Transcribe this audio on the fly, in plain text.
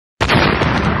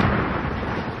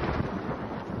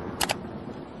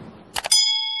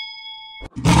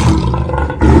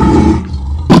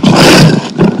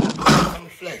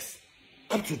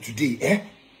to today, eh?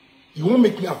 You won't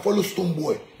make me a follow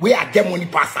Stonebwoy, where I get money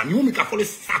pass him. You won't make a follow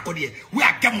Sarkodie, where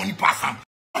I get money pass him.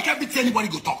 Fuck everything anybody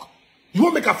go talk. You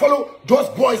won't make a follow those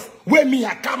boys where me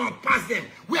I come and pass them.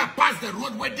 Where I pass the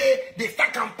road where they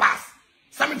start and pass.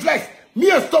 Sammy Flex,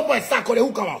 me and Stonebwoy Sarkodie,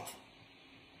 who come out?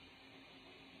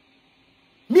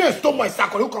 Me and Stonebwoy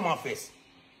Sarkodie, who come out first?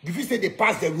 If you say they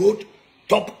pass the road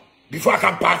top before I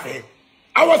can pass it,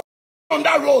 I was on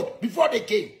that road before they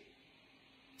came.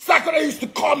 Sarkodie used to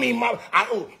call me, boss,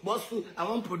 I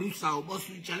want producer, boss,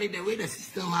 Charlie, the way the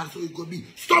system has, so it could be.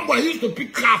 Stonebwoy used to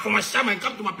pick car from a shaman and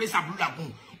come to my place at Blue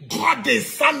Lagoon. God day,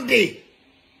 Sunday.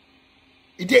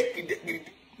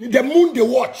 The moon they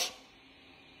watch.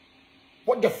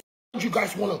 What the f you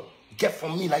guys want to get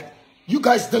from me? Like, you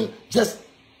guys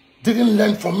didn't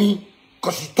learn from me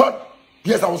because you thought,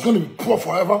 yes, I was going to be poor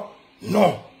forever.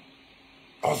 No.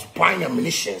 I was buying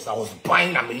ammunition.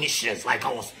 Like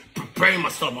I was preparing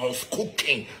myself. I was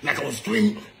cooking. Like I was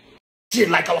doing shit.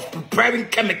 Like I was preparing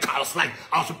chemicals. Like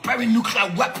I was preparing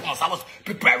nuclear weapons. I was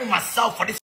preparing myself for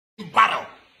this battle.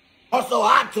 Also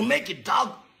hard to make it,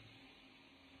 dog.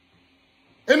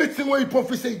 Anything where you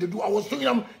prophet say to do, I was doing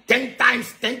them 10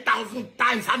 times, 10,000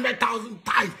 times, 100,000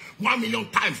 times, 1 million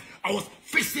times. I was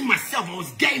fixing myself. I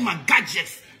was getting my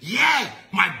gadgets. Yeah,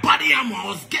 my body armor. I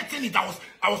was getting it. I was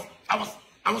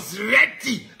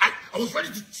ready. I was ready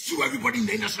to chew everybody in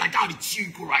the industry like how they chew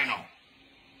people right now.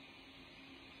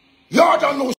 Y'all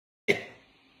don't know shit.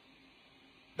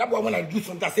 That's why when I do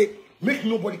something, I say, make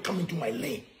nobody come into my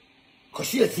lane. Because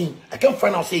see the thing, I can't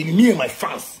find out saying me and my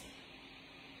fans.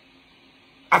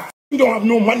 I don't have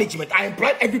no management. I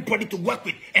employ everybody to work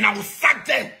with. And I will sack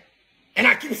them. And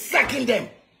I keep sacking them.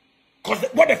 Because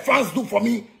what the fans do for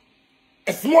me,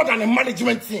 it's more than a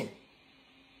management thing.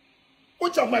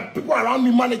 Which of my people around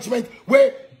me management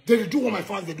where they do what my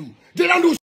fans they do? They don't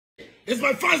do shit. It's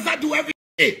my fans that do every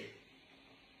day.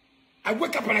 I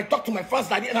wake up and I talk to my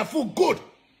fans like that and I feel good.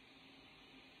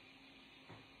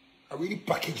 I really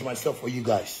package myself for you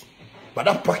guys. But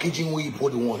that packaging where you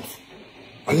put the ones,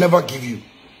 I'll never give you.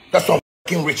 That's why I'm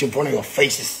fucking rich in front of your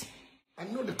faces. I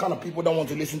know the kind of people that want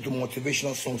to listen to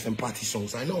motivational songs and party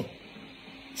songs. I know.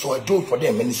 So I do it for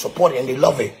them and they support it and they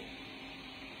love it.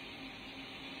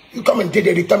 You come and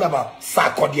they tell me about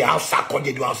Sarkodie, how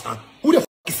Sarkodie do understand. Who the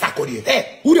fuck is Sarkodie?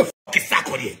 Hey, who the fuck is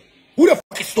Sarkodie? Who the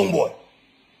fuck is Stonebwoy?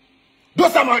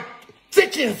 Those are my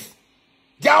chickens.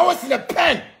 They're always in the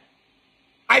pen.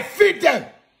 I feed them.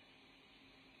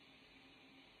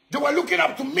 They were looking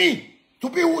up to me to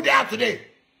be who they are today.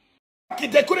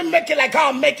 They couldn't make it like how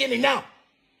I'm making it now.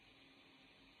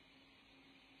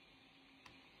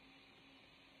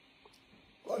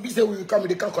 Well, if you say we come,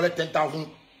 they can't collect $10,000,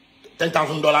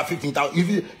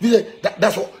 $15,000.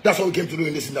 That's what we came to do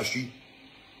in this industry.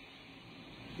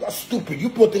 You are stupid. You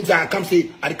put things that I can't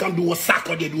say, I can't do what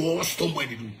Sarkodie do or what Stonebwoy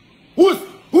they do. Who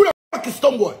the fuck is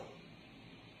Stonebwoy?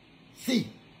 See,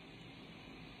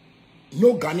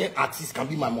 no Ghanaian artist can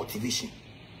be my motivation.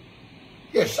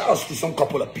 Yes, shout out to some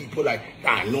couple of people like,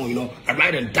 I know, you know, I'd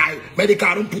rather than die. Medical,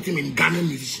 I don't put him in Ghanaian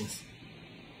musicians.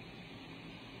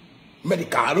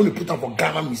 Medical, I don't put him for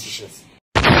Ghanaian musicians.